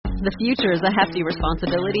The future is a hefty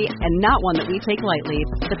responsibility and not one that we take lightly.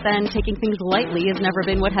 But then taking things lightly has never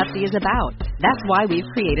been what Hefty is about. That's why we've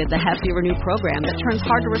created the Hefty Renew program that turns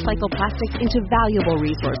hard-to-recycle plastics into valuable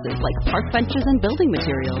resources like park benches and building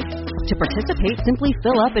materials. To participate, simply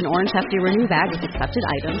fill up an orange Hefty Renew bag with accepted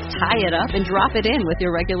items, tie it up, and drop it in with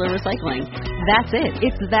your regular recycling. That's it.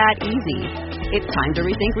 It's that easy. It's time to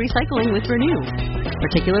rethink recycling with Renew.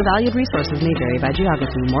 Particular valued resources may vary by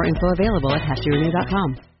geography. More info available at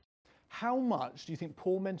heftyrenew.com. How much do you think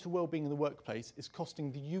poor mental well-being in the workplace is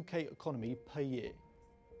costing the UK economy per year?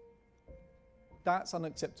 That's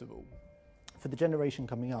unacceptable. For the generation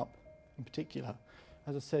coming up, in particular,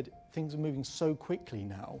 as I said, things are moving so quickly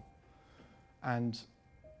now, and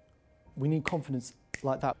we need confidence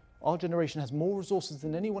like that. Our generation has more resources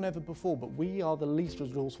than anyone ever before, but we are the least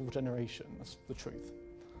resourceful generation. That's the truth.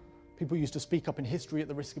 People used to speak up in history at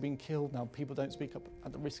the risk of being killed. Now people don't speak up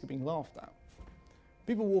at the risk of being laughed at.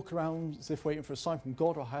 People walk around as if waiting for a sign from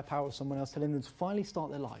God or a higher power or someone else telling them to finally start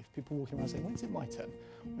their life. People walking around saying, when's it my turn?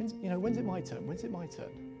 When's it my turn? When's it my turn?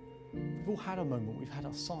 We've all had a moment, we've had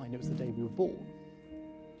our sign. It was the day we were born.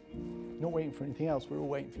 You're not waiting for anything else, we're all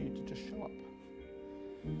waiting for you to just show up.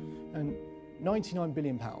 And £99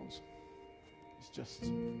 billion,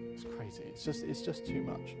 it's crazy. It's just too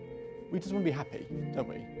much. We just want to be happy, don't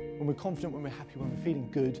we? When we're confident, when we're happy, when we're feeling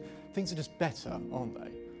good, things are just better, aren't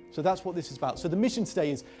they? So that's what this is about. So the mission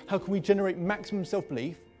today is, how can we generate maximum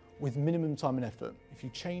self-belief with minimum time and effort? If you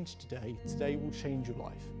change today, today will change your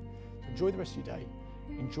life. So enjoy the rest of your day,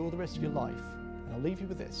 enjoy the rest of your life, and I'll leave you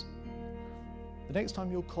with this. The next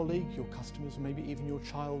time your colleague, your customers, or maybe even your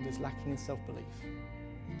child is lacking in self-belief,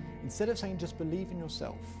 instead of saying just believe in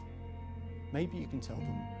yourself, maybe you can tell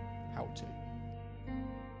them how to.